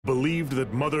believed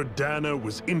that Mother Dana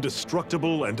was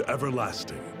indestructible and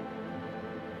everlasting.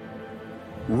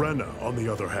 Rena, on the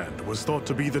other hand, was thought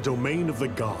to be the domain of the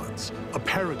gods, a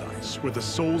paradise where the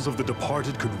souls of the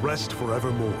departed could rest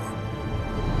forevermore.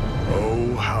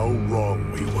 Oh, how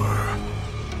wrong we were.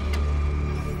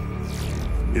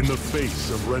 In the face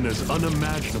of Rena's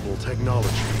unimaginable technology,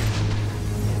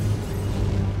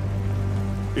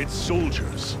 its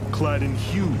soldiers, clad in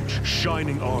huge,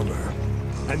 shining armor,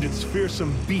 and its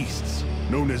fearsome beasts,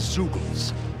 known as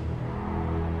Zeugles,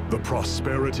 the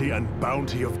prosperity and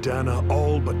bounty of Dana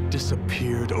all but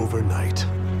disappeared overnight.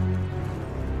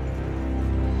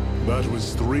 That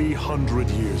was 300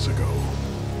 years ago.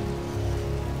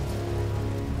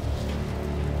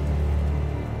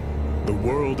 The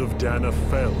world of Dana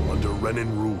fell under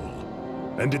Renan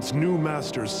rule, and its new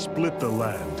masters split the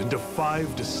land into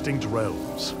 5 distinct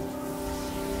realms.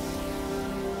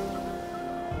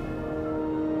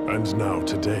 And now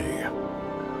today,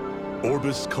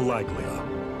 Orbis Calaglia,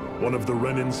 one of the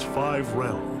Renan's 5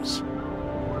 realms.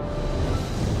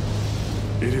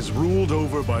 It is ruled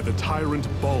over by the tyrant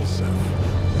Balsef,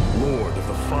 Lord of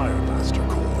the Firemaster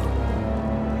Corps.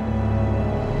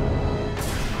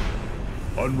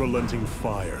 Unrelenting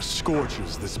fire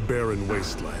scorches this barren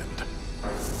wasteland.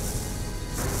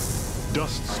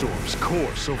 Dust storms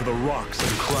course over the rocks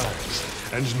and crags,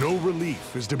 and no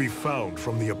relief is to be found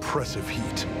from the oppressive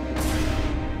heat.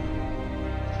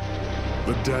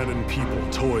 The Danan people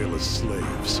toil as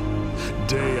slaves.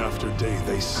 Day after day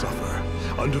they suffer,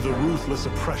 under the ruthless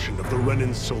oppression of the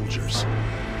Renan soldiers,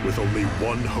 with only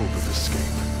one hope of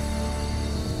escape: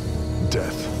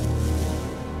 death.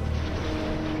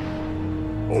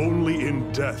 Only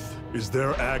in death is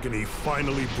their agony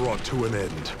finally brought to an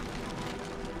end.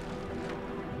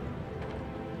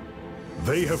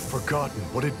 They have forgotten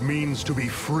what it means to be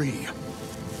free.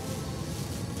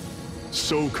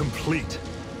 So complete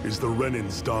is the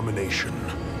Renan's domination.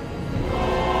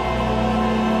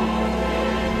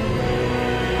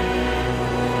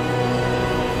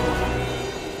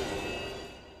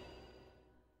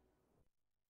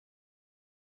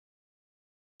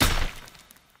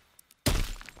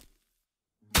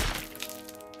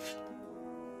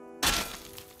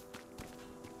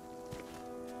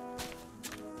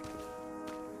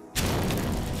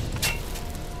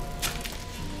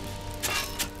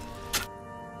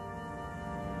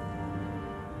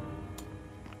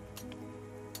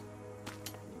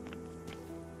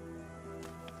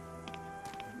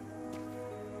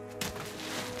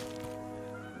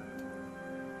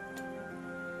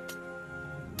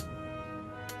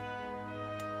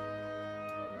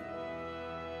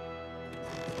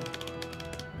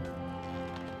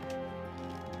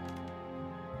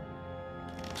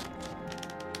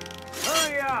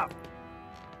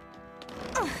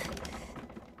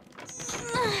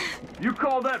 You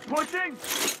call that pushing?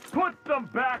 Put some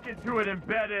back into it,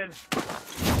 embedded!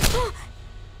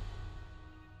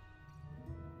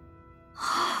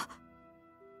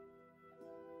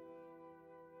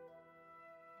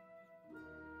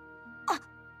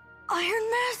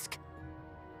 Iron Mask?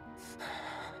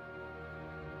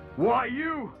 Why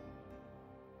you?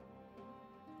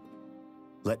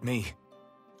 Let me.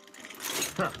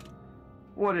 Huh.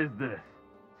 What is this?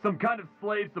 Some kind of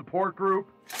slave support group?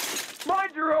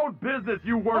 Mind your own business,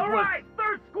 you worthless— All right,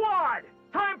 third squad!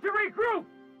 Time to regroup!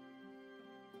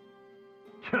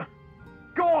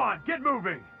 Go on, get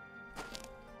moving!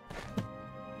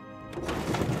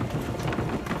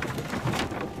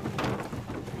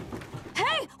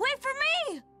 Hey, wait for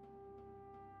me!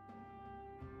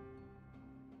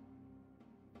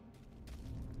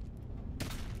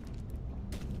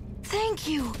 Thank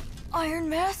you, Iron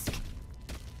Mask.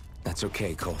 That's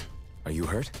okay, Cole. Are you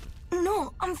hurt?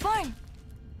 No, I'm fine.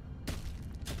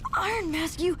 Iron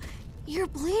Mask, you're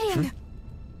bleeding.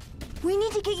 We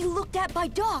need to get you looked at by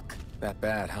Doc. That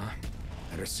bad, huh?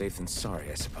 Better safe than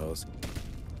sorry, I suppose.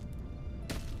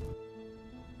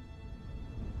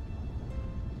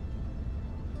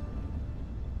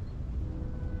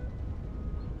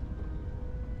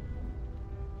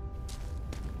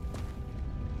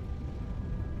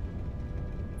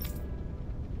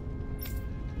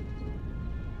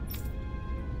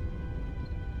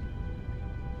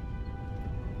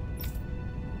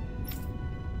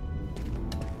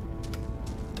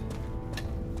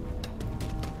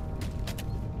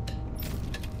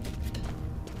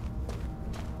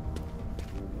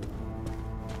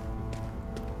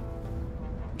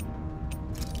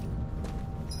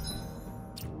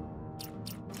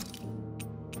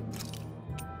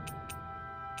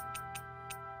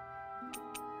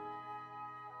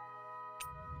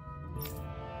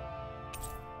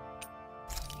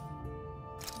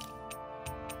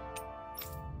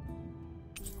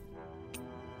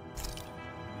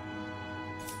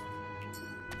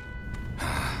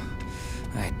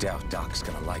 doubt Doc's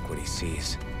gonna like what he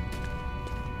sees.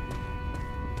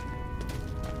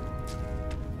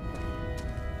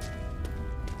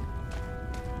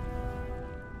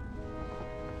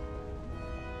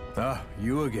 Ah,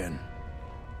 you again.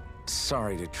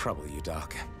 Sorry to trouble you,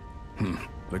 Doc.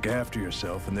 Look after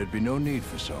yourself, and there'd be no need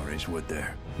for sorries, would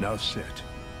there? Now sit.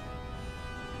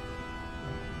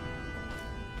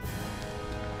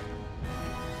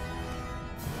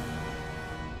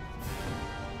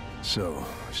 So,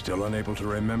 still unable to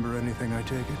remember anything, I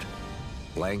take it?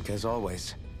 Blank as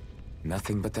always.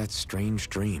 Nothing but that strange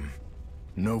dream.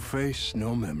 No face,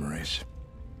 no memories.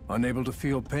 Unable to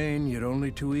feel pain, yet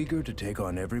only too eager to take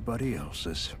on everybody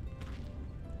else's.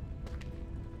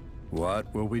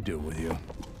 What will we do with you?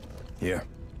 Here,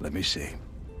 let me see.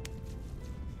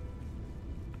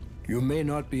 You may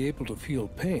not be able to feel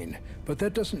pain, but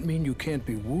that doesn't mean you can't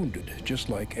be wounded, just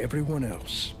like everyone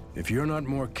else. If you're not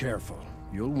more careful,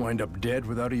 you'll wind up dead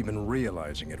without even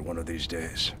realizing it one of these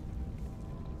days.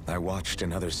 I watched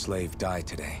another slave die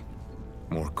today.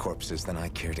 More corpses than I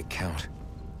care to count.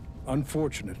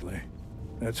 Unfortunately,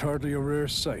 that's hardly a rare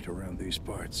sight around these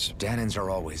parts. Danans are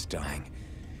always dying,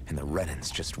 and the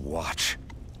Renans just watch.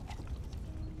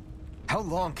 How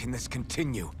long can this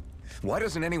continue? Why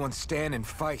doesn't anyone stand and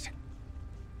fight?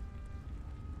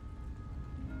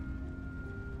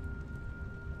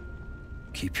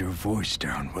 Keep your voice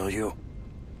down, will you?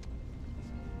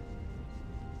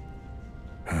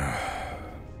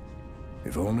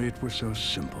 If only it were so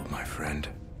simple, my friend.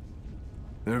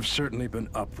 There have certainly been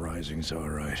uprisings, all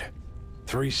right.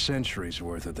 3 centuries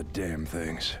worth of the damn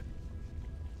things.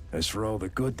 As for all the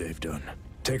good they've done,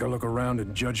 take a look around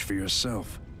and judge for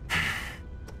yourself.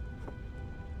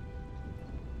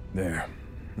 There.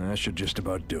 That should just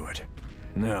about do it.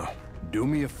 Now, do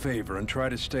me a favor and try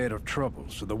to stay out of trouble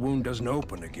so the wound doesn't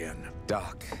open again.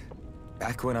 Doc,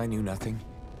 back when I knew nothing,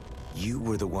 you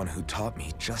were the one who taught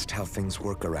me just how things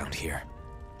work around here.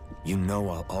 You know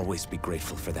I'll always be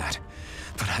grateful for that,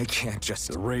 but I can't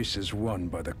just... The race is won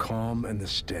by the calm and the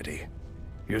steady.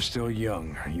 You're still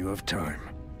young, you have time.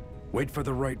 Wait for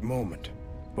the right moment,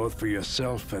 both for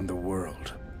yourself and the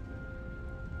world.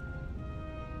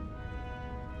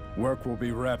 Work will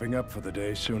be wrapping up for the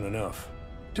day soon enough.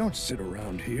 Don't sit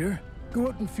around here. Go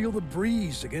out and feel the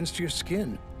breeze against your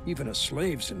skin. Even a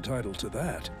slave's entitled to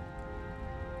that.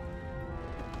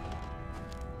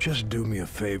 Just do me a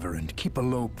favor and keep a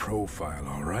low profile,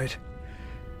 all right?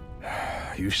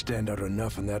 You stand out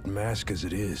enough in that mask as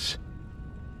it is.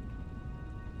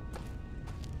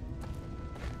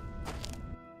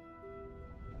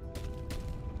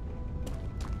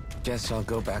 Guess I'll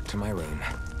go back to my room.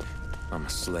 I'm a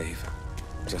slave,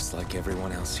 just like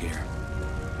everyone else here.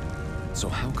 So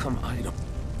how come I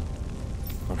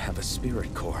don't have a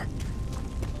spirit core?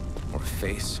 Or a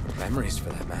face, or memories for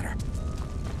that matter?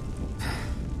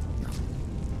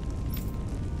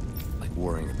 Like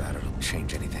worrying about it'll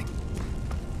change anything.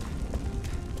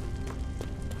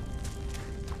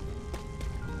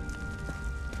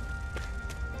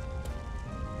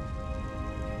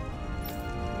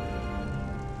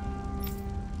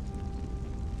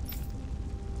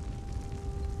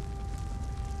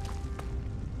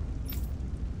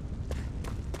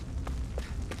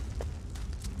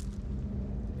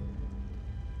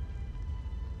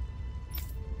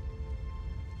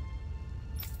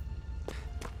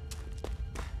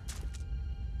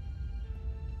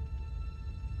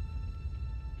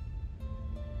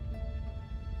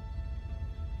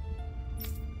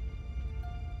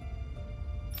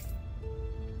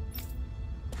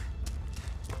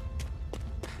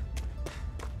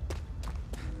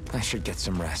 I should get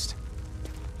some rest.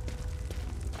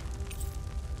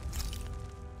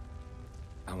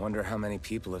 I wonder how many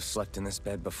people have slept in this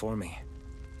bed before me.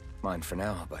 Mine for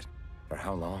now, but for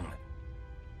how long?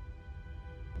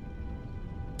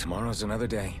 Tomorrow's another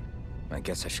day. I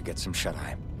guess I should get some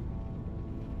shut-eye.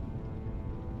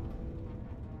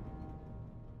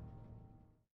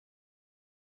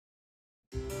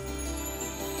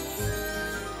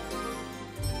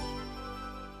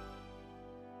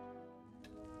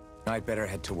 I'd better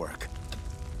head to work.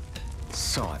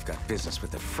 So I've got business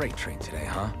with the freight train today,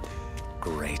 huh?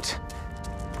 Great.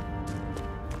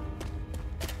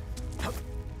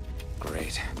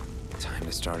 Great. Time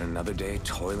to start another day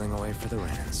toiling away for the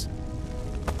Renans.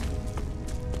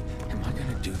 Am I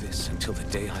gonna do this until the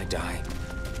day I die?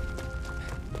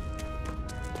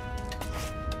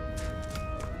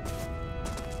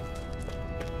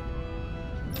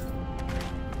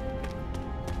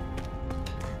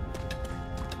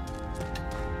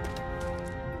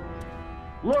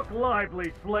 Look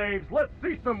lively, slaves! Let's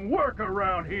see some work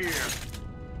around here!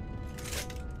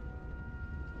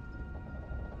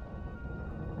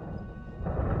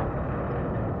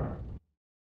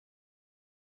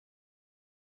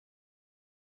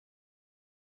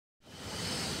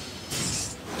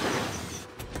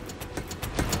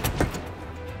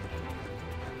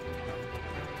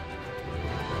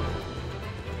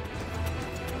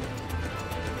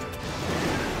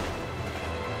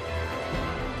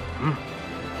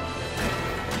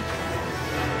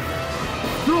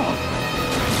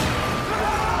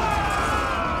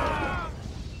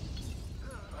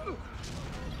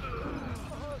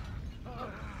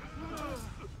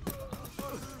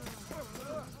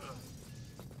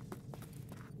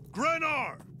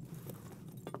 Grenar!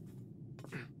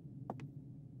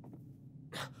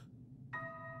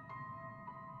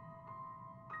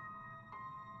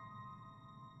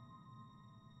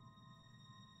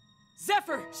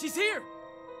 Zephyr! She's here!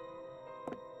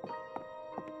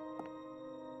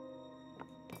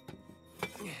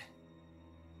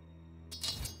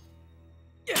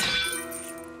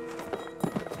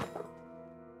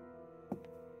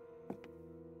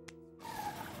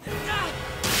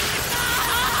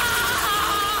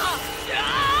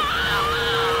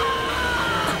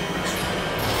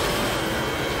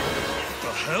 The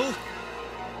hell?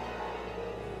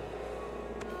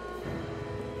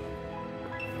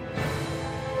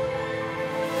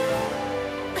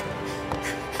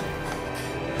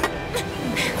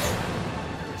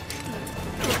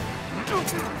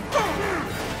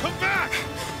 Come back!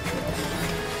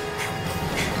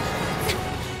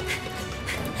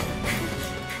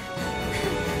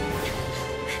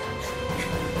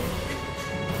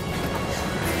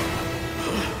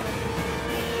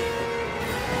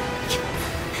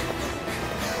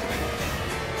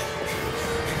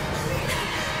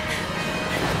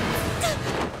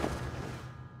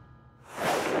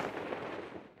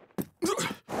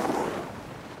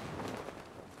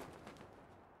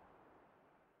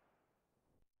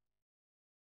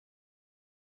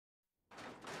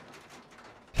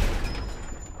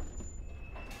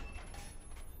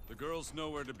 The girl's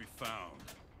nowhere to be found.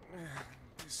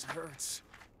 This hurts.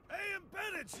 Hey,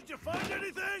 Embedded, did you find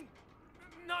anything?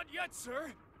 Not yet,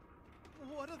 sir.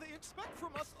 What do they expect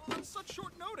from us on such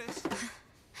short notice?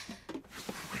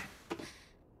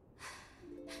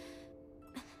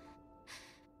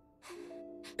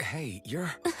 Hey,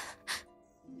 you're...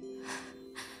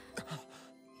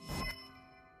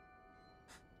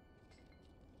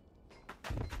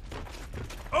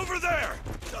 Over there!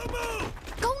 Don't move!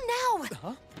 Go now!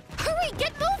 Huh? Hurry,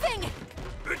 get moving!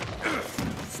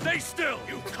 Stay still!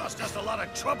 You caused us a lot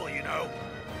of trouble, you know.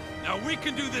 Now we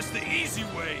can do this the easy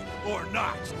way, or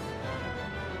not.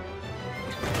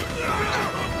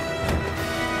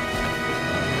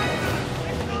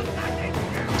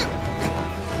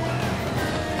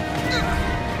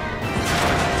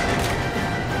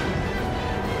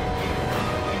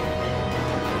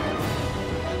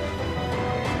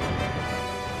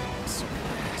 So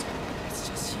bad. It's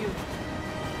just you.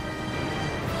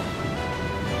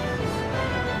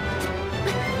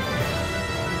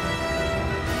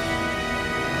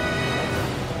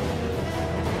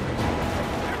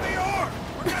 Here they are!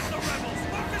 Forget the rebels!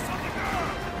 Focus on the girl!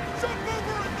 Jump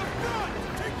over in the front!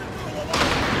 Take the girl along!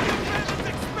 The bandit's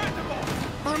expendable!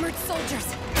 Armored soldiers!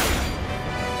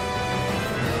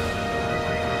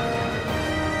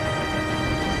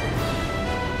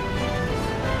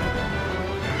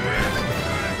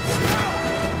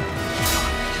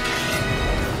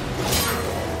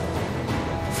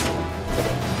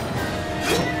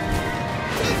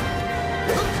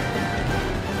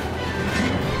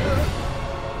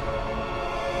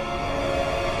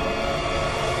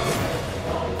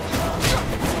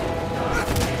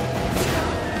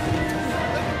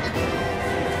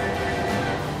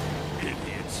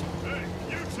 Idiots! Hey,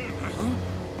 you two! Come on!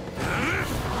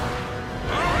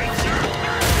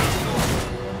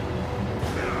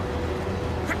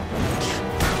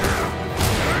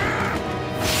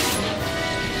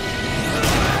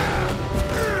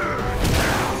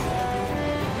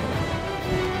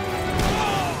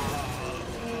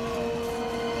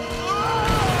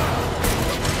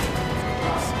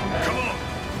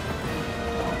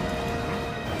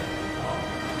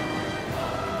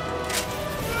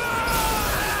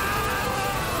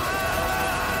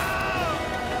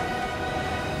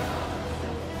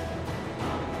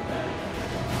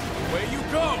 Away you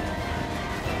go!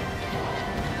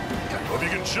 Hope you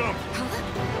can jump!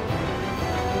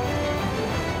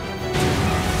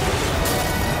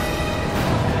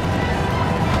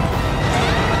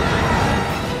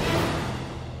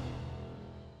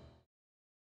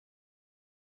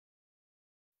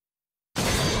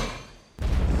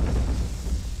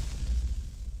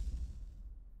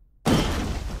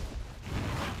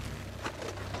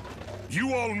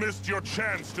 You all missed your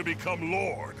chance to become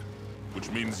Lord. Which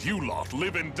means you lot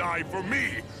live and die for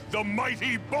me, the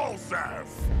mighty Balzav!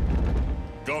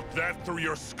 Got that through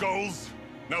your skulls?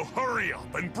 Now hurry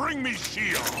up and bring me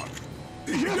Shion!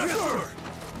 Yes, sir!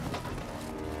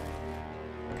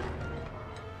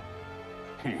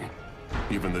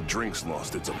 Even the drink's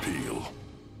lost its appeal.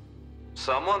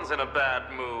 Someone's in a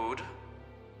bad mood.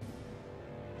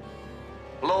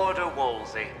 Lord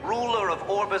Wolsey, ruler of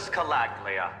Orbis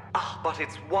Calaglia. Ah, but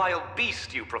it's wild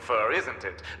beast you prefer, isn't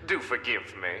it? Do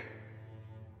forgive me.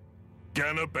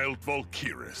 Ganabelt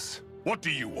Volkiris. What do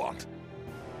you want?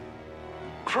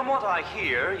 From what I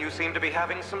hear, you seem to be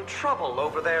having some trouble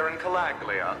over there in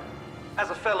Calaglia. As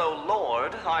a fellow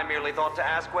lord, I merely thought to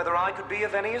ask whether I could be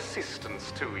of any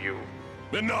assistance to you.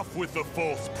 Enough with the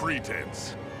false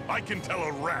pretense. I can tell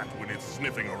a rat when it's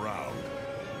sniffing around.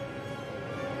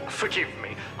 Forgive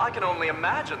me, I can only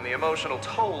imagine the emotional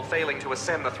toll failing to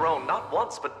ascend the throne not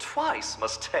once but twice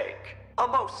must take. A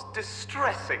most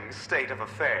distressing state of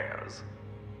affairs.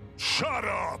 Shut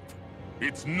up!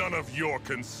 It's none of your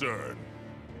concern.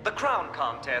 The crown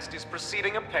contest is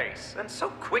proceeding apace, and so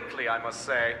quickly, I must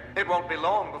say. It won't be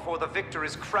long before the victor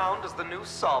is crowned as the new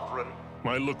sovereign.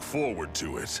 I look forward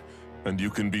to it, and you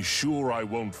can be sure I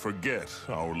won't forget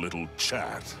our little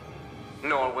chat.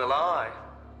 Nor will I.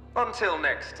 Until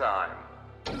next time.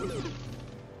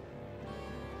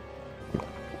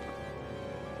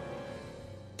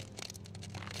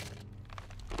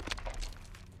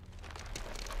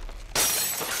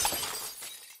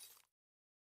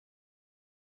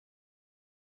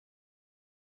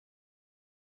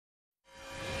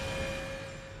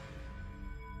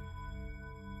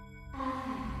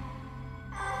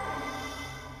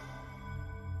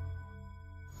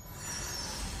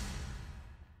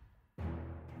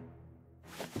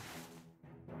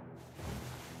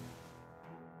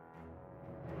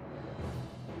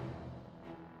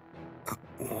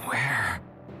 Where?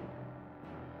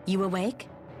 You awake?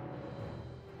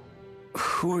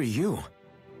 Who are you?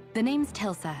 The name's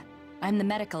Tilsa. I'm the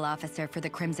medical officer for the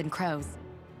Crimson Crows.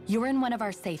 You're in one of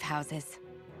our safe houses.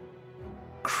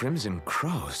 Crimson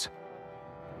Crows?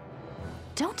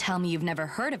 Don't tell me you've never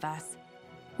heard of us.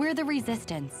 We're the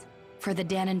Resistance, for the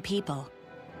Danon people.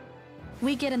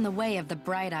 We get in the way of the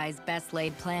Bright Eye's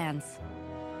best-laid plans.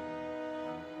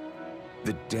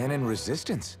 The Danon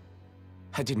Resistance?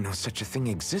 I didn't know such a thing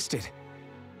existed.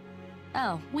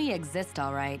 Oh, we exist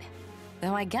all right.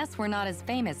 Though I guess we're not as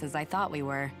famous as I thought we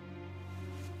were.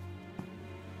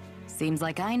 Seems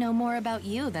like I know more about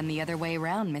you than the other way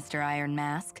around, Mr. Iron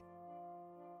Mask.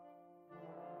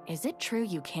 Is it true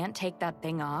you can't take that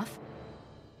thing off?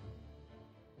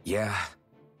 Yeah.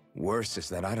 Worse is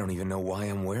that I don't even know why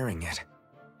I'm wearing it.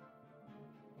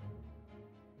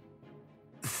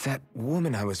 That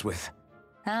woman I was with.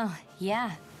 Oh,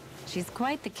 yeah. She's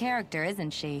quite the character,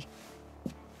 isn't she?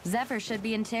 Zephyr should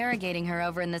be interrogating her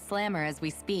over in the Slammer as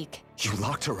we speak. You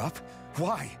locked her up?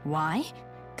 Why? Why?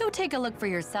 Go take a look for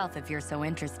yourself if you're so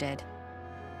interested.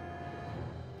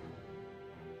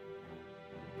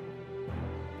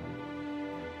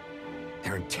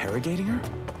 They're interrogating her?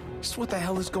 Just what the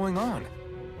hell is going on?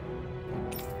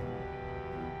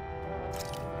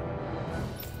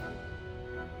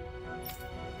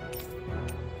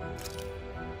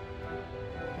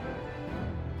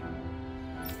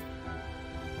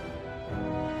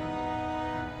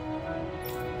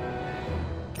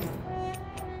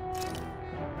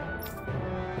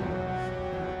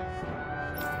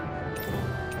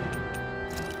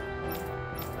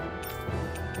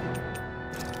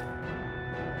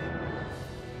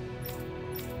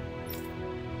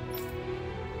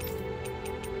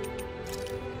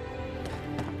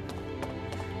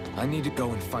 I need to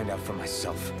go and find out for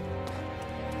myself.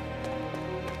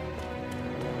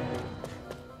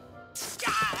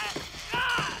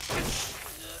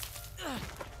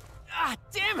 Ah,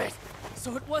 damn it!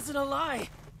 So it wasn't a lie.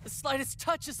 The slightest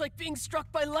touch is like being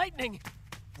struck by lightning.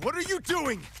 What are you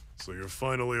doing? So you're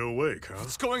finally awake, huh?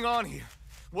 What's going on here?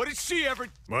 What did she ever...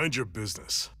 Mind your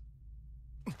business.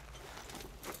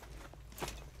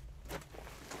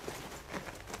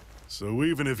 So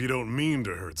even if you don't mean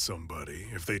to hurt somebody,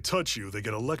 if they touch you, they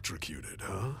get electrocuted,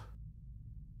 huh?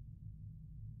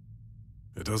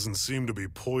 It doesn't seem to be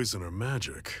poison or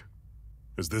magic.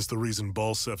 Is this the reason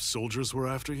Balsef's soldiers were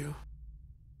after you?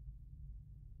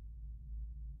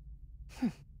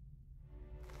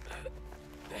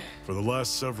 For the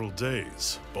last several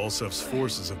days, Balsef's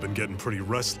forces have been getting pretty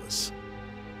restless.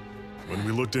 When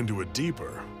we looked into it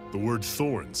deeper, the word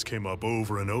thorns came up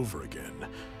over and over again.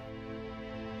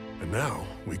 And now,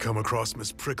 we come across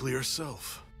Miss Prickly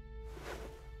herself.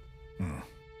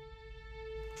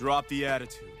 Drop the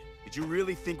attitude. Did you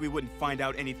really think we wouldn't find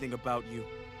out anything about you?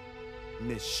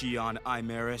 Miss Shion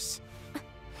Imaris?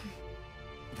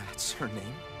 That's her name?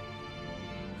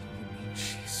 You mean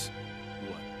she's...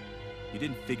 What? You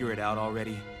didn't figure it out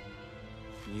already?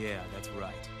 Yeah, that's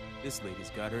right. This lady's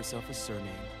got herself a surname.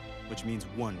 Which means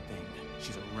one thing.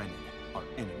 She's a Renin, our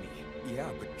enemy. Yeah,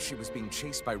 but she was being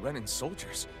chased by Renin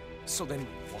soldiers. So then,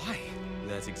 why?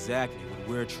 That's exactly what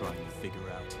we're trying to figure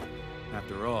out.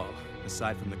 After all,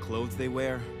 aside from the clothes they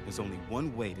wear, there's only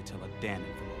one way to tell a Danon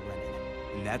from a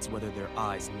Renin, and that's whether their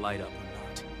eyes light up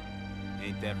or not.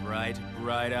 Ain't that right,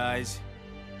 Bright Eyes?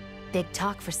 Big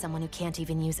talk for someone who can't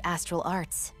even use astral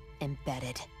arts.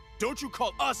 Embedded. Don't you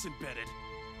call us embedded!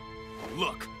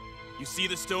 Look, you see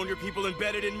the stone your people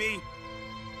embedded in me?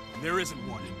 There isn't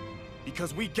one.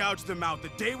 Because we gouged them out the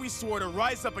day we swore to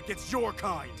rise up against your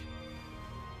kind.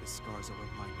 This scar's a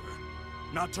reminder,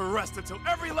 not to rest until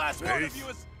every last one of you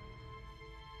is...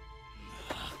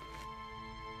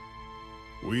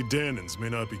 We Danons may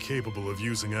not be capable of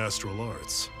using astral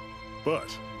arts,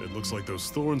 but it looks like those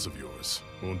thorns of yours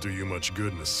won't do you much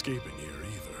good in escaping here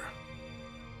either.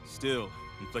 Still,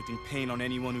 inflicting pain on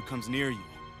anyone who comes near you,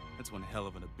 that's one hell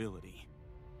of an ability.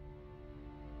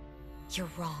 You're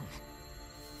wrong.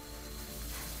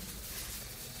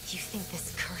 You think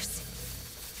this curse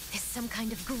is some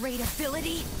kind of great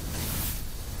ability?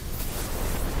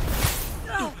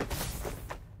 No!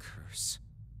 Curse.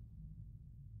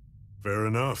 Fair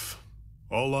enough.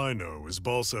 All I know is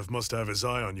Balsef must have his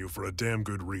eye on you for a damn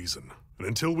good reason. And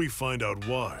until we find out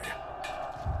why...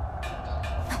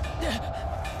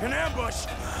 An ambush!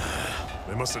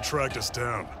 They must have tracked us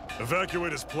down.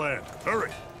 Evacuate as planned.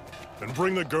 Hurry! And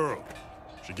bring the girl.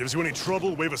 If she gives you any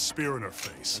trouble, wave a spear in her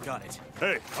face. Got it.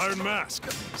 Hey, Iron Mask.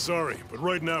 Sorry, but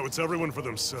right now it's everyone for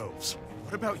themselves.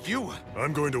 What about you?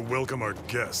 I'm going to welcome our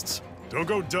guests. Don't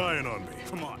go dying on me.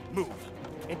 Come on, move.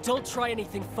 And don't try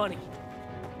anything funny.